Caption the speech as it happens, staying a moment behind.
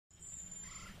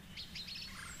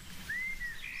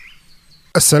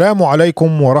Assalamu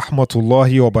alaikum wa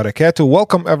rahmatullahi wa barakatuh.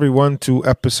 Welcome everyone to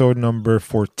episode number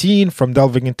 14 from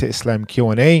Delving into Islam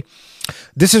Q&A.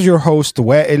 This is your host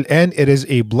Wa'il, and it is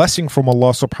a blessing from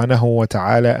Allah subhanahu wa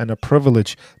ta'ala and a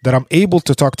privilege that I'm able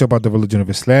to talk to you about the religion of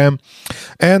Islam,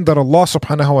 and that Allah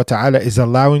subhanahu wa ta'ala is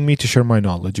allowing me to share my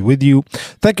knowledge with you.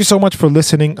 Thank you so much for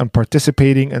listening and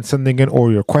participating and sending in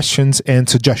all your questions and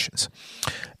suggestions.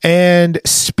 And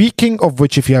speaking of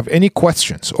which, if you have any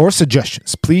questions or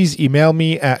suggestions, please email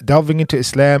me at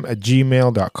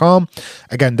delvingintoislam@gmail.com.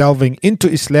 Again,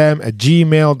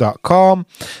 delvingintoislam@gmail.com.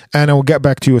 And I will get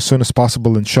back to you as soon as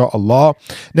possible, inshallah.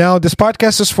 Now, this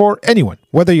podcast is for anyone,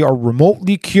 whether you are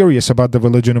remotely curious about the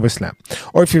religion of Islam,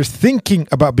 or if you're thinking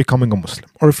about becoming a Muslim,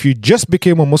 or if you just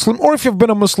became a Muslim, or if you've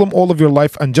been a Muslim all of your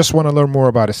life and just want to learn more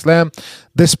about Islam.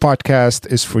 This podcast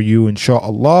is for you,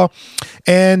 inshallah.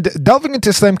 And Delving into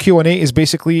Islam Q&A is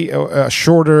basically a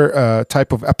shorter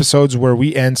type of episodes where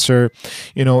we answer,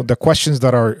 the questions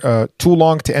that are too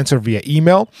long to answer via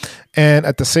email, and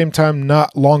at the same time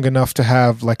not long enough to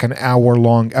have like an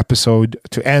hour-long episode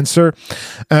to answer.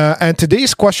 And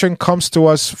today's question comes to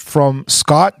us from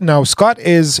Scott. Now, Scott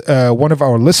is one of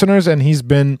our listeners, and he's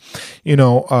been,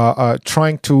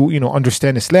 trying to,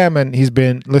 understand Islam, and he's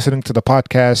been listening to the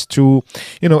podcast to,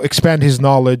 expand his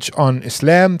knowledge on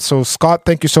Islam. So, Scott,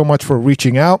 thank you so much for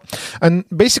reaching out. And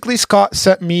basically, Scott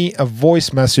sent me a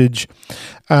voice message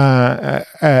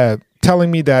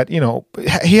telling me that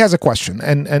he has a question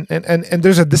and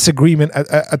there's a disagreement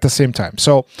at the same time.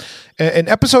 So in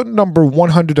episode number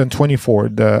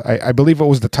 124, I believe it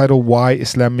was the title, Why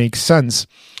Islam Makes Sense,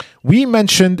 we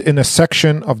mentioned in a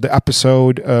section of the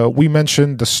episode, we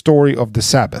mentioned the story of the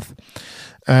Sabbath.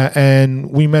 And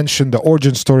we mentioned the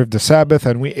origin story of the Sabbath,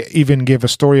 and we even gave a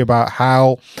story about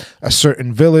how a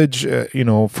certain village,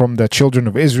 from the children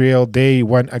of Israel, they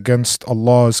went against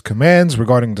Allah's commands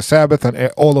regarding the Sabbath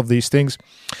and all of these things.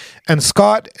 And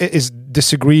Scott is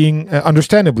disagreeing,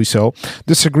 understandably so,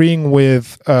 disagreeing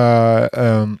with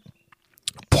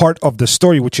part of the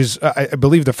story, which is, I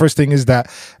believe the first thing is that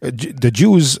the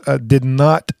Jews did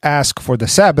not ask for the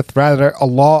Sabbath. Rather,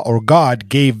 Allah or God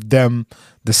gave them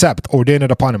the Sabbath, ordained it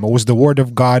upon him. It was the word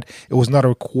of God. It was not a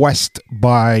request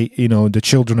by, the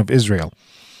children of Israel.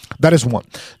 That is one.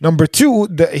 Number two,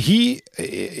 he,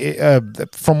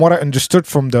 from what I understood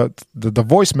from the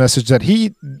voice message, that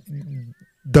he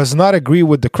does not agree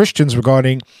with the Christians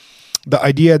regarding the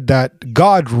idea that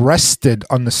God rested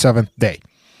on the seventh day.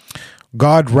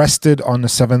 God rested on the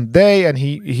seventh day, and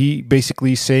he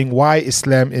basically saying why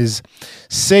Islam is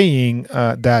saying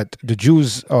that the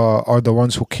Jews are the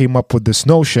ones who came up with this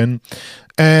notion.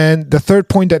 And the third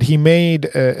point that he made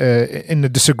in the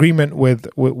disagreement with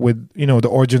the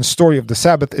origin story of the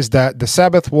Sabbath is that the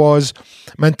Sabbath was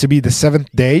meant to be the seventh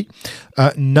day,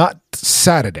 not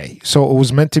Saturday. So it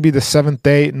was meant to be the seventh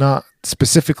day, not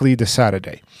specifically the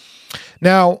Saturday.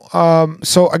 Now,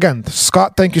 so again,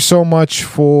 Scott, thank you so much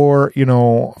for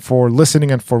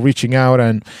listening and for reaching out.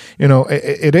 And,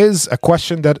 it is a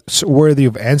question that's worthy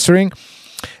of answering.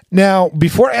 Now,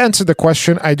 before I answer the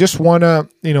question, I just want to,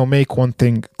 make one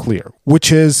thing clear,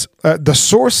 which is the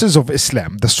sources of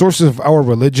Islam, the sources of our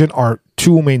religion are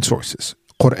two main sources,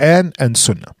 Quran and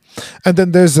Sunnah. And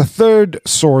then there's a third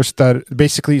source that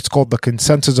basically it's called the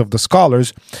consensus of the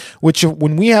scholars, which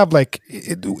when we have like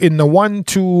in the 1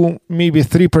 to maybe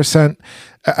 3%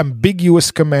 ambiguous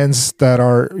commands that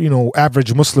are,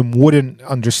 average Muslim wouldn't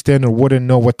understand or wouldn't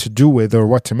know what to do with or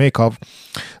what to make of,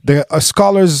 the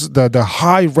scholars, the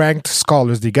high ranked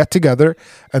scholars, they get together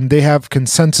and they have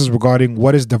consensus regarding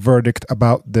what is the verdict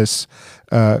about this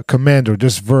command or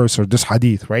this verse or this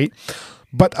hadith, right?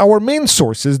 But our main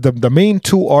sources, the main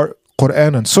two are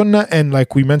Quran and Sunnah. And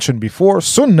like we mentioned before,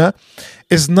 Sunnah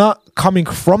is not coming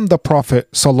from the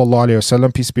Prophet sallallahu alaihi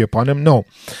wasallam, peace be upon him. No,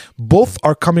 both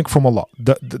are coming from Allah.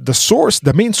 The source,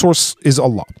 the main source is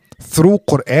Allah through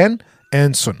Quran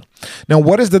and Sunnah. Now,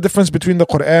 what is the difference between the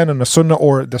Quran and the Sunnah,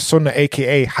 or the Sunnah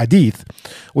aka Hadith,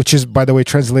 which is, by the way,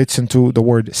 translates into the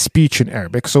word speech in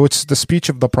Arabic. So it's the speech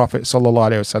of the Prophet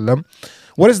sallallahu alaihi wasallam.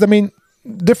 What is the main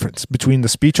difference between the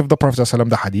speech of the Prophet ﷺ,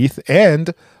 the hadith,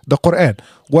 and the Quran?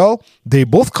 Well, they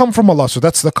both come from Allah, so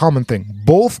that's the common thing.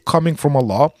 Both coming from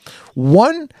Allah.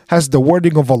 One has the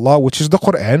wording of Allah, which is the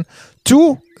Quran.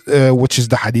 Two, which is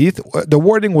the hadith, the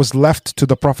wording was left to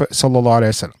the Prophet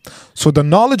ﷺ. So the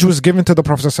knowledge was given to the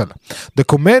Prophet ﷺ. The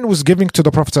command was given to the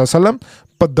Prophet ﷺ,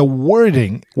 but the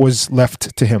wording was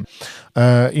left to him.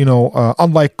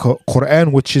 Unlike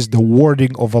Quran, which is the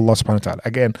wording of Allah subhanahu wa ta'ala.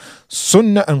 Again,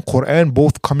 Sunnah and Quran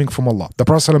both coming from Allah. The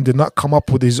Prophet ﷺ did not come up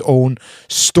with his own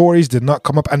stories, did not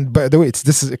come up, and by the way,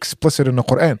 this is explicit in the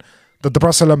Quran. that the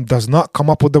Prophet ﷺ does not come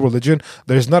up with the religion.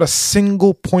 There is not a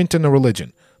single point in the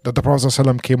religion that the Prophet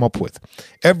ﷺ came up with.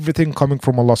 Everything coming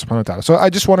from Allah subhanahu wa ta'ala. So I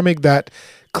just want to make that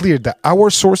clear, that our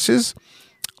sources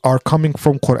are coming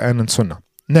from Quran and Sunnah.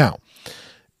 Now,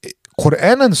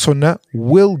 Quran and Sunnah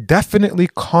will definitely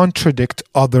contradict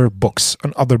other books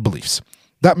and other beliefs.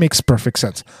 That makes perfect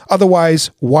sense.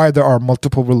 Otherwise, why there are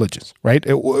multiple religions, right?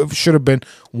 It should have been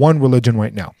one religion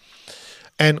right now.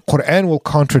 And Quran will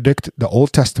contradict the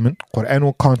Old Testament. Quran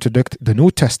will contradict the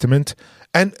New Testament.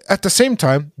 And at the same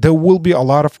time, there will be a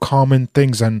lot of common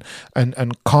things and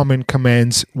common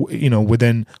commands,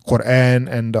 within Quran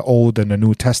and the Old and the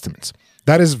New Testaments.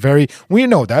 We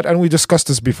know that, and we discussed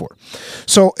this before.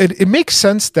 So it makes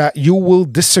sense that you will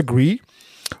disagree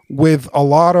with a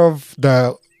lot of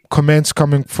the commands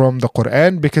coming from the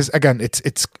Quran, because again,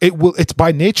 it's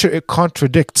by nature, it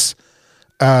contradicts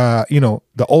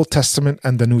the Old Testament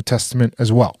and the New Testament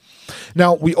as well.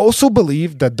 Now, we also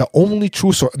believe that the only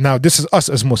true source, now this is us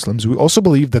as Muslims, we also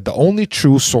believe that the only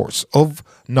true source of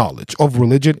knowledge, of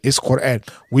religion, is Quran.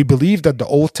 We believe that the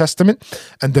Old Testament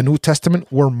and the New Testament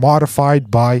were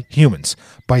modified by humans,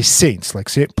 by saints like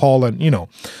St. Paul and,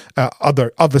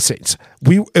 other saints.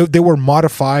 They were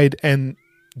modified, and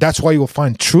that's why you'll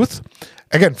find truth.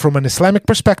 Again, from an Islamic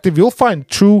perspective, you'll find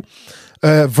true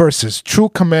verses, true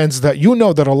commands that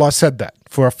that Allah said that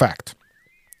for a fact.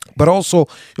 But also,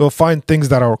 you'll find things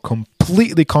that are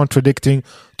completely contradicting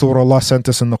to what Allah sent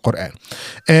us in the Quran.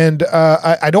 And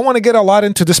I don't want to get a lot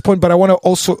into this point, but I want to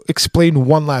also explain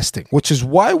one last thing, which is,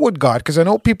 why would God, because I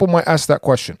know people might ask that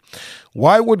question,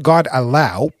 why would God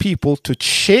allow people to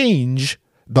change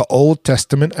the Old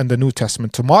Testament and the New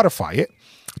Testament, to modify it,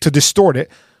 to distort it,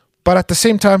 but at the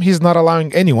same time, He's not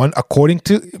allowing anyone, according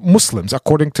to Muslims,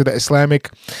 according to the Islamic,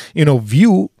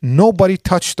 view, nobody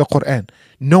touched the Quran.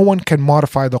 No one can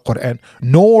modify the Quran,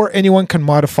 nor anyone can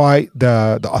modify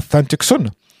the authentic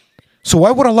Sunnah. So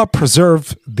why would Allah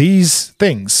preserve these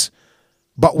things,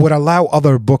 but would allow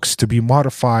other books to be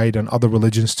modified and other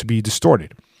religions to be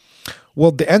distorted?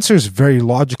 Well, the answer is very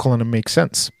logical, and it makes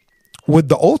sense. With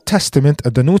the Old Testament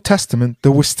and the New Testament,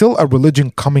 there was still a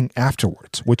religion coming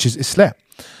afterwards, which is Islam.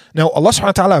 Now, Allah subhanahu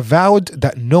wa ta'ala vowed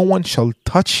that no one shall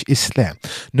touch Islam.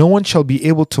 No one shall be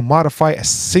able to modify a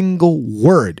single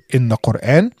word in the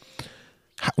Quran.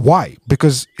 Why?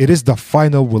 Because it is the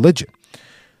final religion.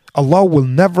 Allah will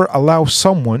never allow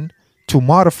someone to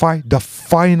modify the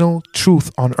final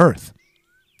truth on earth.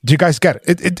 Do you guys get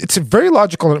it? It's very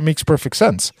logical, and it makes perfect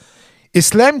sense.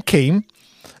 Islam came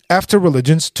after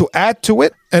religions to add to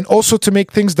it, and also to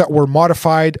make things that were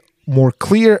modified more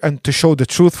clear, and to show the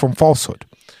truth from falsehood.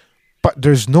 But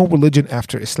there's no religion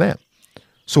after Islam.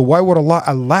 So why would Allah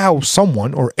allow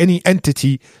someone or any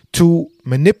entity to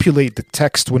manipulate the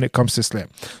text when it comes to Islam?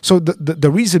 So the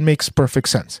reason makes perfect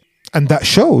sense. And that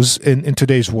shows in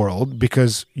today's world,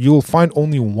 because you'll find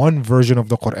only one version of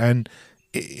the Quran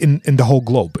in the whole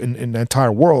globe, in the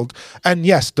entire world. And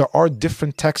yes, there are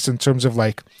different texts in terms of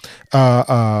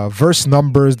verse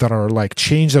numbers that are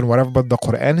changed and whatever, but the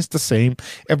Quran is the same.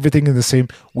 Everything is the same.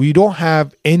 We don't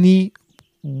have any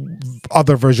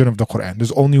other version of the Quran.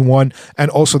 There's only one, and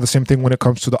also the same thing when it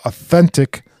comes to the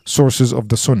authentic sources of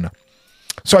the Sunnah.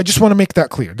 So I just want to make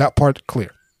that clear, that part clear.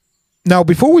 Now,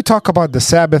 before we talk about the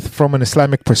Sabbath from an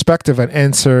Islamic perspective and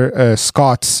answer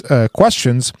Scott's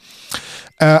questions,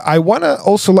 I want to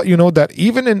also let you know that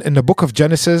even in the book of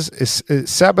Genesis,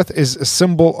 Sabbath is a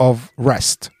symbol of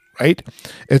rest, right?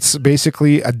 It's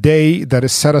basically a day that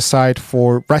is set aside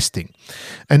for resting.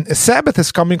 And a Sabbath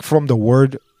is coming from the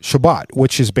word Shabbat,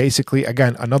 which is basically,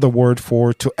 again, another word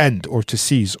for to end or to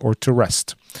cease or to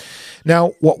rest.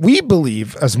 Now, what we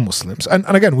believe as Muslims, and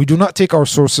again, we do not take our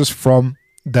sources from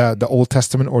the Old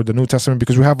Testament or the New Testament,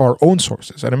 because we have our own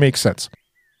sources, and it makes sense.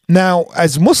 Now,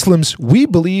 as Muslims, we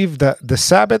believe that the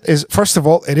Sabbath is, first of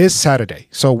all, it is Saturday.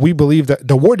 So we believe that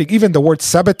the wording, even the word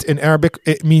Sabbath in Arabic,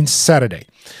 it means Saturday.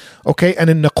 Okay, and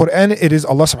in the Quran, it is,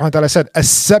 Allah subhanahu wa ta'ala said,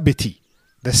 as-sabiti,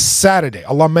 the Saturday.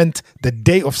 Allah meant the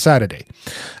day of Saturday.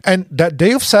 And that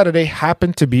day of Saturday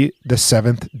happened to be the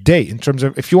seventh day. In terms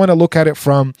of, if you want to look at it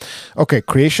from,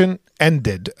 creation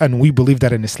ended, and we believe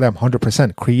that in Islam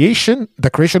 100%. The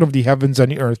creation of the heavens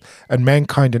and the earth and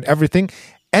mankind and everything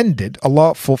ended.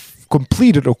 Allah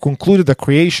completed or concluded the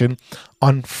creation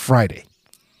on Friday.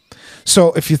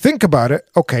 So if you think about it,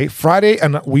 Friday,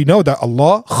 and we know that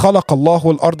Allah خَلَقَ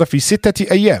اللَّهُ الْأَرْضَ فِي سِتَّةِ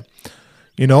أَيَّامٍ.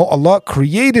 Allah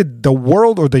created the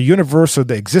world or the universe or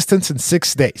the existence in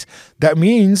 6 days. That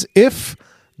means if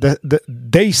the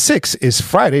day 6 is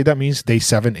Friday, that means day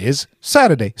 7 is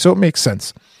Saturday. So it makes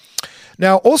sense.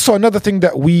 Now, also another thing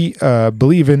that we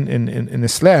believe in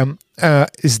Islam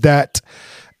is that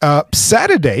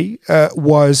Saturday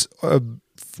was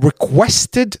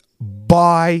requested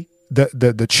by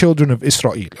the children of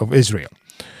Israel.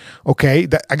 Okay,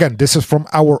 again, this is from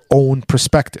our own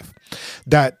perspective.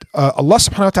 That Allah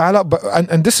subhanahu wa ta'ala,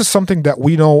 and this is something that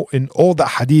we know in all the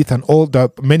hadith and all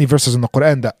the many verses in the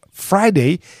Quran, that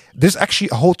Friday, there's actually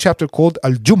a whole chapter called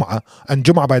Al-Jum'ah, and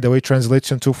Jum'ah, by the way,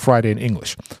 translates into Friday in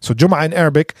English. So Jum'ah in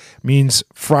Arabic means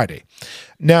Friday.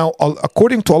 Now,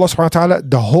 according to Allah subhanahu wa ta'ala,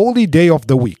 the holy day of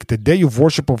the week, the day of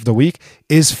worship of the week,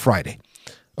 is Friday.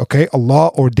 Okay,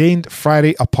 Allah ordained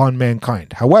Friday upon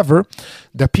mankind. However,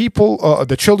 the people,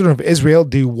 the children of Israel,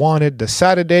 they wanted the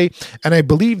Saturday, and I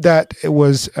believe that it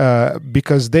was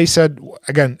because they said,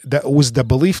 again, that was the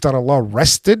belief that Allah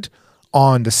rested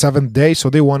on the seventh day, so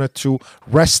they wanted to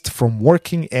rest from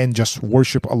working and just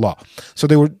worship Allah. So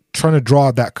they were trying to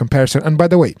draw that comparison. And by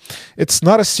the way, it's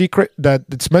not a secret that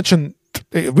it's mentioned.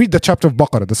 Read the chapter of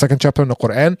Baqarah, the second chapter in the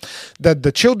Quran, that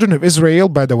the children of Israel,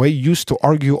 by the way, used to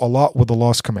argue a lot with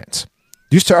Allah's commands.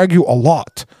 They used to argue a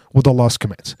lot with Allah's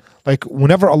commands. Like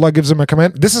whenever Allah gives them a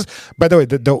command, this is, by the way,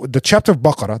 the chapter of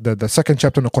Baqarah, the second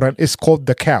chapter in the Quran, is called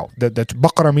the cow. That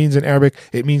Baqarah means in Arabic,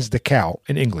 it means the cow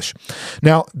in English.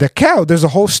 Now, the cow, there's a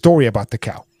whole story about the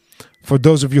cow. For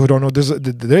those of you who don't know,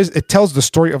 it tells the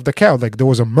story of the cow. Like there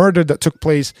was a murder that took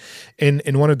place in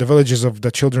one of the villages of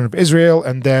the children of Israel,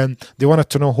 and then they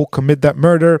wanted to know who committed that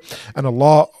murder, and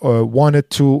Allah wanted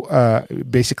to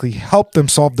basically help them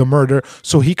solve the murder.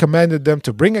 So He commanded them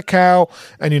to bring a cow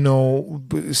and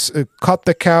cut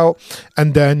the cow,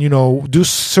 and then do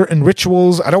certain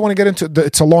rituals. I don't want to get into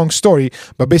it's a long story,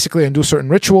 but basically, and do certain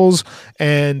rituals.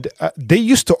 And they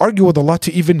used to argue with Allah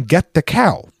to even get the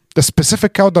cow, the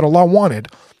specific cow that Allah wanted.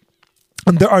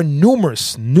 And there are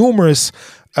numerous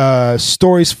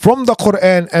stories from the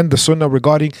Quran and the Sunnah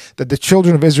regarding that the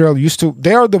children of Israel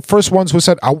they are the first ones who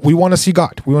said, we want to see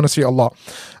God, we want to see Allah.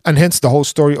 And hence the whole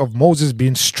story of Moses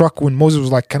being struck when Moses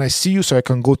was like, can I see you so I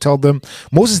can go tell them?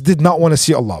 Moses did not want to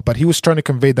see Allah, but he was trying to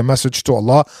convey the message to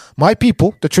Allah. My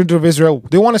people, the children of Israel,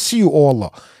 they want to see you, O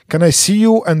Allah. Can I see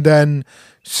you? And then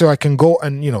so I can go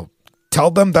and, tell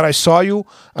them that I saw you.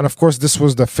 And of course, this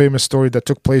was the famous story that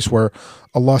took place where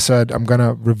Allah said, I'm going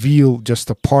to reveal just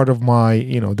a part of my,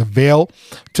 the veil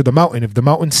to the mountain. If the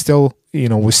mountain still,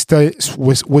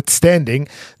 was withstanding,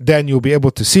 then you'll be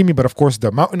able to see me. But of course,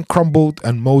 the mountain crumbled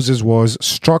and Moses was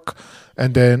struck.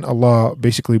 And then Allah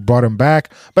basically brought him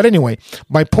back. But anyway,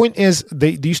 my point is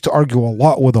they used to argue a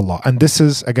lot with Allah. And this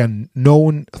is, again,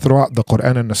 known throughout the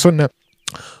Quran and the Sunnah.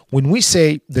 When we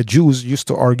say the Jews used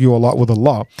to argue a lot with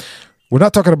Allah, we're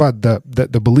not talking about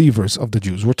the believers of the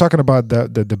Jews. We're talking about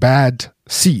the bad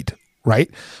seed,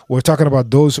 right? We're talking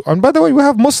about those. And by the way, we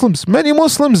have Muslims. Many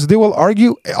Muslims, they will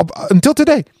argue until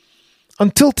today.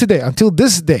 Until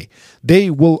this day, they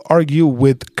will argue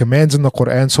with commands in the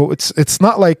Quran. So it's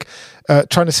not like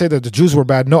trying to say that the Jews were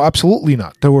bad. No, absolutely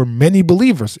not. There were many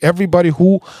believers. Everybody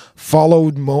who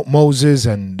followed Moses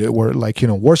and were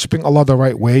worshiping Allah the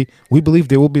right way, we believe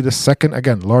they will be the second,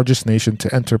 again, largest nation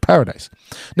to enter paradise.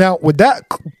 Now, with that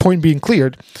point being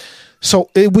cleared,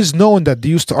 so it was known that they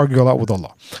used to argue a lot with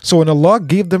Allah. So when Allah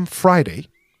gave them Friday,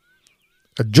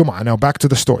 Jum'ah, now back to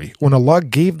the story. When Allah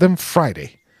gave them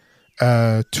Friday,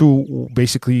 to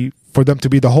basically for them to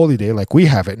be the holy day like we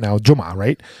have it now, Jum'ah,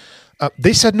 right?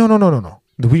 They said, no.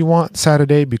 We want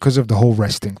Saturday because of the whole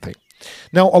resting thing.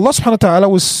 Now, Allah subhanahu wa ta'ala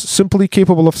was simply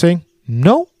capable of saying,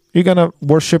 no, you're going to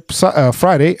worship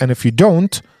Friday, and if you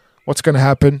don't, what's going to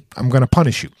happen? I'm going to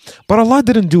punish you. But Allah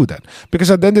didn't do that, because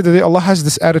at the end of the day, Allah has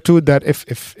this attitude that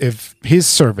if His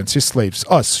servants, His slaves,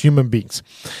 us, human beings,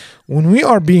 when we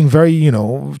are being very,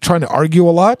 trying to argue a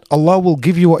lot, Allah will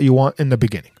give you what you want in the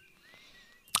beginning.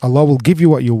 Allah will give you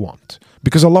what you want,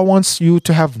 because Allah wants you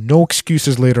to have no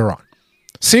excuses later on.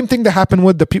 Same thing that happened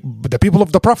with the people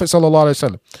of the Prophet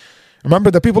ﷺ.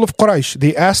 Remember the people of Quraysh,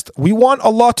 they asked, we want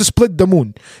Allah to split the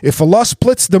moon. If Allah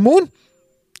splits the moon,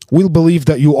 we'll believe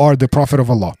that you are the Prophet of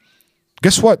Allah.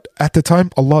 Guess what? At the time,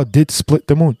 Allah did split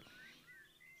the moon.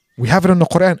 We have it in the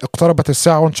Quran. اقتربت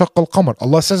الساعة وانشق القمر.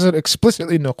 Allah says it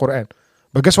explicitly in the Quran.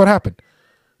 But guess what happened?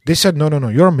 They said, no,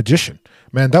 you're a magician.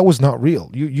 Man, that was not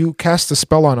real. You cast a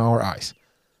spell on our eyes.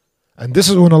 And this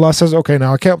is when Allah says, okay,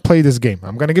 now I can't play this game.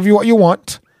 I'm going to give you what you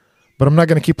want, but I'm not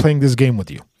going to keep playing this game with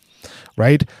you.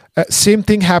 Right? Same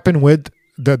thing happened with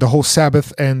the whole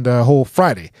Sabbath and the whole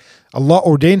Friday. Allah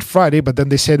ordained Friday, but then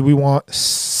they said we want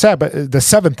Sabbath, the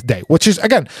seventh day, which is,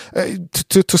 again,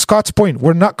 to Scott's point,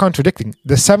 we're not contradicting.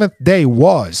 The seventh day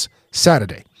was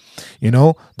Saturday.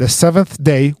 The seventh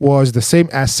day was the same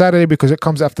as Saturday because it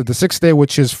comes after the sixth day,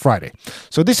 which is Friday.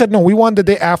 So they said, no, we want the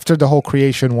day after the whole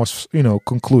creation was,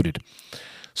 concluded.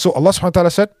 So Allah subhanahu wa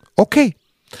ta'ala said, okay,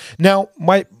 Now,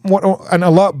 and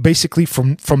Allah basically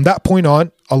from that point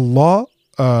on, Allah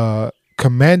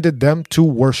commanded them to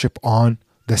worship on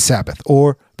the Sabbath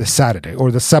or the Saturday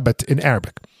or the Sabbath in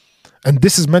Arabic. And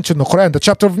this is mentioned in the Quran, the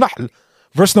chapter of Nahl,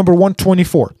 verse number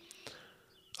 124.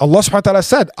 Allah subhanahu wa ta'ala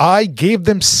said, I gave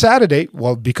them Saturday,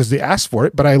 well, because they asked for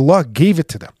it, but Allah gave it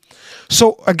to them.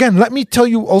 So again, let me tell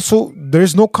you also, there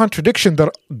is no contradiction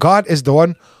that God is the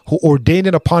one who ordained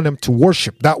it upon them to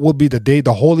worship. That will be the day,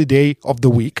 the holy day of the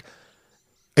week.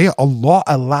 Yeah, Allah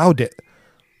allowed it.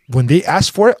 When they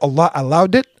asked for it, Allah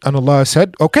allowed it, and Allah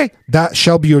said, okay, that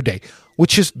shall be your day.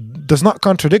 Which does not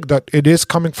contradict that it is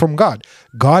coming from God.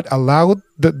 God allowed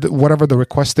whatever the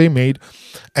request they made,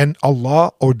 and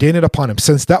Allah ordained it upon him.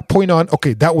 Since that point on,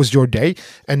 okay, that was your day,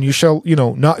 and you shall,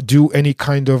 not do any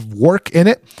kind of work in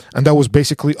it. And that was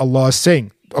basically Allah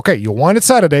saying, okay, you wanted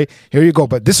Saturday, here you go.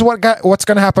 But this is what's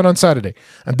going to happen on Saturday.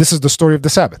 And this is the story of the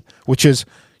Sabbath, which is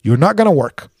you're not going to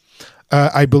work.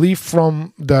 I believe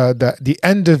from the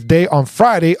end of day on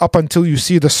Friday up until you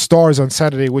see the stars on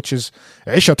Saturday, which is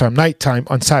Isha time, night time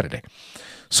on Saturday.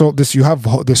 So you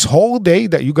have this whole day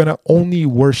that you're going to only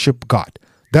worship God.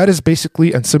 That is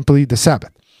basically and simply the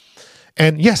Sabbath.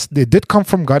 And yes, they did come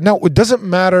from God. Now, it doesn't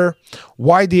matter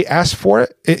why they asked for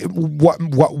it.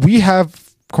 What we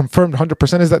have confirmed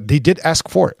 100% is that they did ask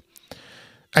for it.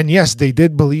 And yes, they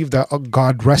did believe that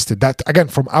God rested. That, again,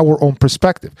 from our own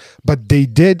perspective. But they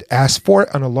did ask for it,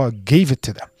 and Allah gave it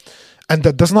to them. And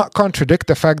that does not contradict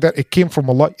the fact that it came from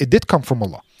Allah. It did come from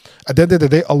Allah. At the end of the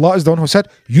day, Allah is the one who said,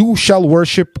 you shall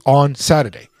worship on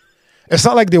Saturday. It's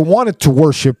not like they wanted to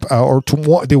worship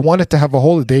they wanted to have a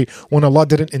holiday when Allah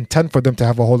didn't intend for them to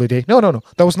have a holiday. No.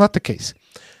 That was not the case.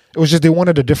 It was just they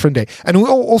wanted a different day. And we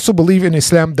also believe in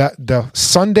Islam that the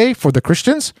Sunday for the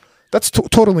Christians, that's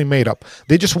totally made up.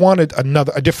 They just wanted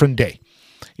a different day.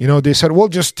 They said, we'll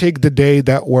just take the day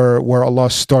that where Allah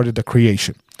started the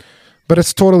creation. But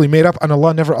it's totally made up, and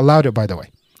Allah never allowed it, by the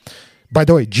way. By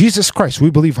the way, Jesus Christ, we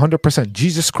believe 100%.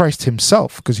 Jesus Christ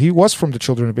himself, because he was from the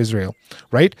children of Israel,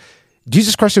 right?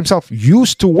 Jesus Christ himself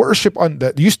used to worship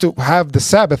used to have the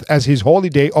Sabbath as his holy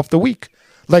day of the week.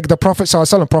 Like the Prophet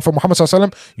ﷺ, Prophet Muhammad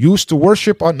ﷺ used to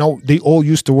worship they all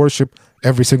used to worship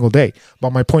every single day.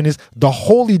 But my point is, the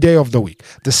holy day of the week,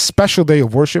 the special day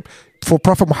of worship for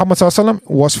Prophet Muhammad ﷺ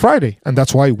was Friday. And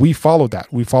that's why we follow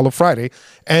that. We follow Friday.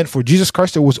 And for Jesus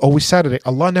Christ, it was always Saturday.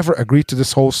 Allah never agreed to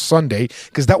this whole Sunday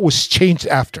because that was changed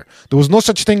after. There was no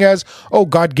such thing as,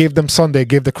 God gave them Sunday,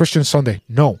 gave the Christians Sunday.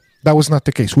 No, that was not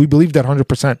the case. We believe that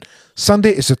 100%.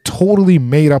 Sunday is a totally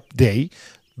made up day,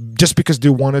 just because they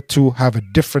wanted to have a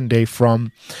different day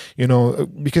from,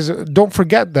 because don't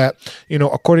forget that,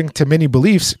 according to many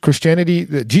beliefs, Christianity,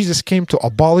 Jesus came to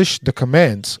abolish the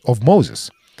commands of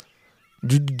Moses.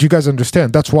 Do you guys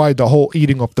understand? That's why the whole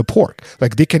eating of the pork,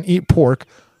 like they can eat pork,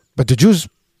 but the Jews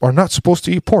are not supposed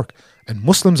to eat pork, and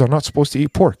Muslims are not supposed to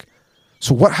eat pork.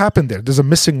 So what happened there? There's a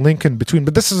missing link in between,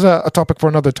 but this is a topic for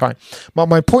another time. But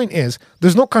my point is,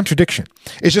 there's no contradiction.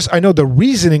 It's just, I know the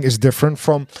reasoning is different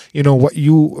from, what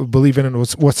you believe in and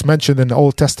what's mentioned in the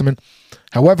Old Testament.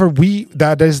 However,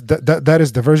 that is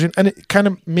the version, and it kind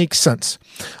of makes sense.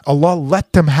 Allah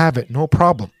let them have it, no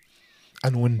problem.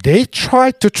 And when they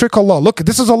try to trick Allah, look,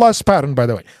 this is Allah's pattern, by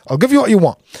the way. I'll give you what you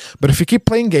want. But if you keep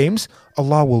playing games,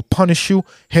 Allah will punish you.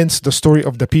 Hence the story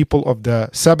of the people of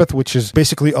the Sabbath, which is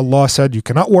basically Allah said, you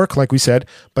cannot work, like we said.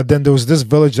 But then there was this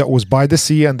village that was by the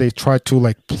sea, and they tried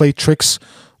to play tricks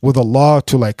with Allah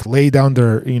to lay down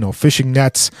their, fishing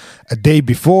nets a day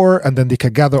before, and then they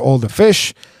could gather all the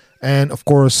fish. And of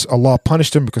course, Allah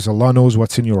punished them because Allah knows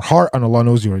what's in your heart and Allah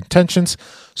knows your intentions.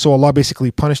 So Allah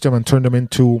basically punished them and turned them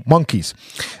into monkeys.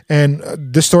 And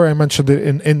this story, I mentioned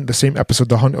it in the same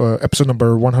episode, episode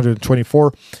number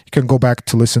 124. You can go back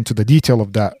to listen to the detail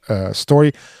of that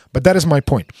story. But that is my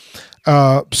point.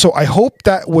 So I hope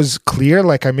that was clear.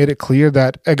 Like I made it clear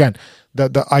that, again,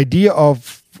 the idea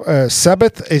of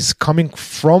Sabbath is coming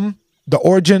from, the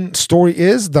origin story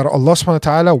is that Allah subhanahu wa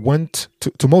ta'ala went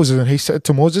to Moses, and he said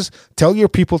to Moses, tell your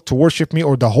people to worship me,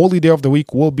 or the holy day of the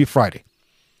week will be Friday.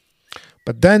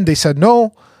 But then they said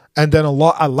no, and then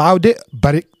Allah allowed it.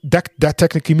 But that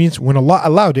technically means when Allah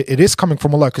allowed it, it is coming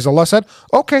from Allah, because Allah said,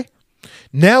 okay,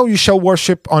 now you shall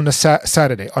worship on a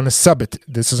Saturday, on a Sabbath.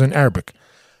 This is in Arabic.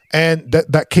 And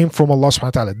that came from Allah subhanahu wa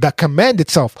ta'ala. That command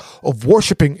itself of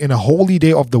worshiping in a holy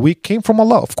day of the week came from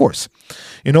Allah, of course.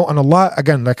 And Allah,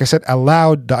 again, like I said,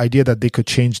 allowed the idea that they could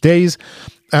change days.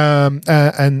 And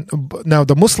now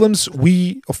the Muslims,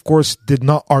 we, of course, did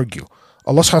not argue.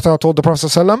 Allah subhanahu wa ta'ala told the Prophet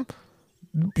ﷺ,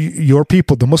 your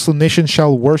people, the Muslim nation,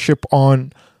 shall worship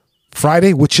on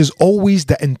Friday, which is always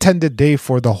the intended day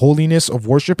for the holiness of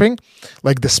worshiping,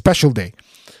 like the special day.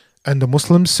 And the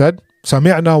Muslims said,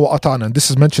 Sami'na wa ata'na. And this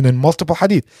is mentioned in multiple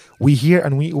hadith. We hear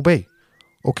and we obey.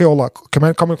 Okay, Allah,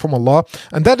 command coming from Allah.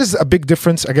 And that is a big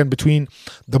difference, again, between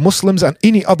the Muslims and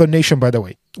any other nation, by the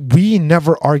way. We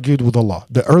never argued with Allah.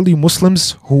 The early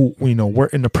Muslims who, were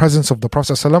in the presence of the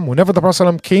Prophet ﷺ, whenever the Prophet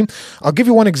ﷺ came, I'll give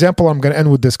you one example. I'm going to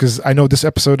end with this because I know this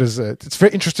episode is, it's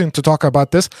very interesting to talk about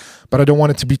this, but I don't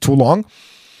want it to be too long.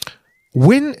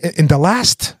 When, in the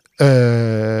last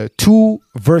 2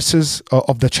 verses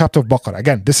of the chapter of Baqarah,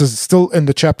 again, this is still in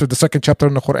the second chapter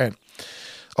in the Quran,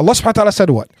 Allah subhanahu wa ta'ala said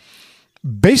what?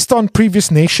 Based on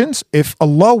previous nations, if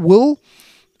Allah will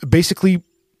basically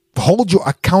hold you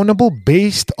accountable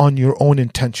based on your own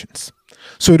intentions.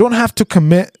 So you don't have to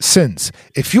commit sins.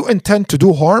 If you intend to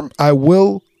do harm, I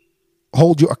will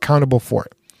hold you accountable for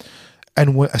it.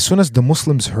 And as soon as the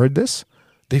Muslims heard this,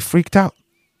 they freaked out.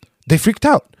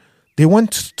 They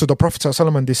went to the Prophet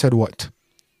ﷺ and they said what?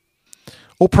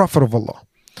 O Prophet of Allah,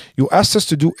 you asked us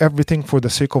to do everything for the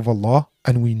sake of Allah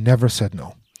and we never said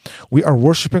no. We are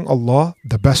worshiping Allah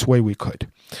the best way we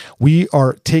could. We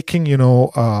are taking,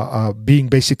 being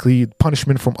basically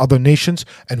punishment from other nations,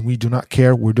 and we do not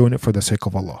care. We're doing it for the sake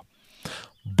of Allah.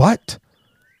 But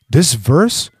this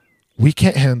verse, we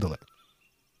can't handle it.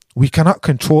 We cannot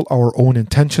control our own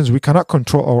intentions. We cannot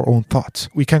control our own thoughts.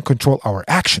 We can't control our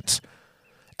actions.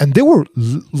 And they were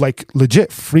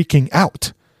legit freaking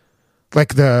out.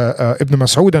 Like the Ibn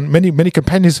Mas'ud and many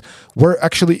companions were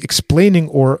actually explaining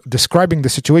or describing the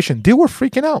situation. They were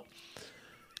freaking out.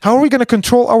 How are we going to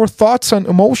control our thoughts and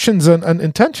emotions and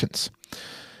intentions?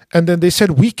 And then they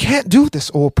said, we can't do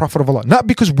this, O Prophet of Allah. Not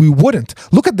because we wouldn't.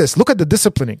 Look at this. Look at the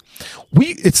disciplining.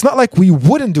 It's not like we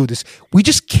wouldn't do this. We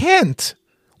just can't.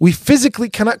 We physically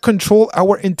cannot control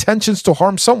our intentions to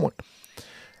harm someone.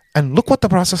 And look what the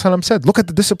Prophet ﷺ said. Look at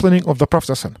the disciplining of the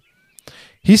Prophet ﷺ.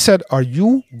 He said, are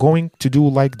you going to do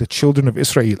like the children of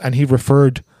Israel? And he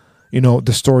referred,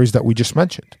 the stories that we just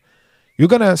mentioned. You're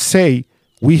going to say,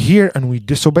 we hear and we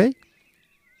disobey?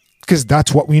 Because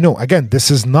that's what we know. Again,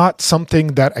 this is not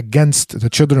something that against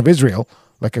the children of Israel.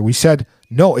 Like we said,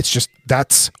 no, it's just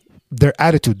that's their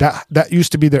attitude. That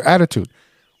used to be their attitude.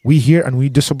 We hear and we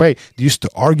disobey. They used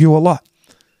to argue a lot.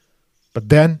 But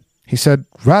then he said,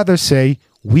 rather say,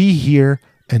 we hear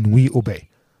and we obey.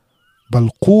 بل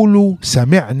قولوا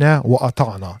سمعنا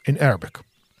وأطعنا in Arabic.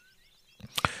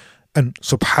 And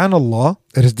subhanallah,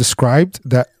 it is described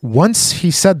that once he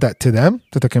said that to them,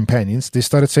 to the companions, they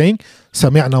started saying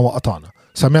سمعنا وأطعنا.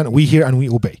 سمعنا, we hear and we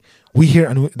obey. We hear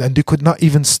and they could not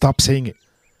even stop saying it.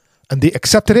 And they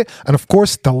accepted it. And of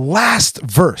course, the last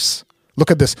verse, look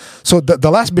at this. So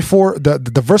the last before,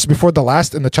 the verse before the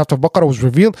last in the chapter of Baqarah was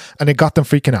revealed and it got them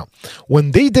freaking out.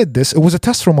 When they did this, it was a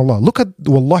test from Allah. Look at,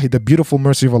 wallahi, the beautiful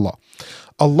mercy of Allah.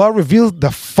 Allah revealed the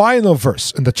final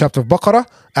verse in the chapter of Baqarah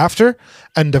after,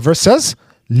 and the verse says,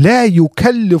 لا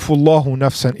يكلف الله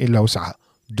نفسا إلا وسعها.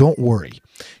 Don't worry.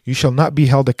 You shall not be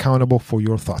held accountable for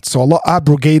your thoughts. So Allah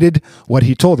abrogated what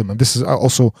He told him. And this is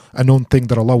also a known thing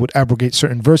that Allah would abrogate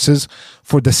certain verses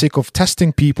for the sake of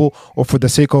testing people or for the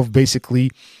sake of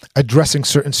basically addressing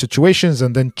certain situations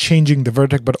and then changing the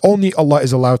verdict. But only Allah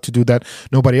is allowed to do that,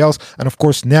 nobody else. And of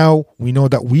course, now we know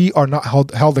that we are not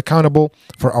held accountable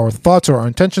for our thoughts or our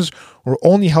intentions. We're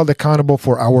only held accountable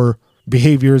for our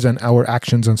behaviors and our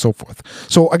actions and so forth.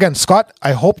 So again, Scott,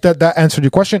 I hope that answered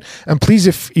your question. And please,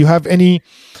 if you have any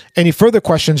further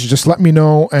questions, just let me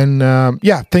know. And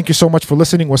thank you so much for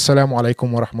listening. Wassalamu alaikum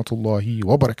wa rahmatullahi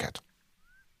wa barakatuh.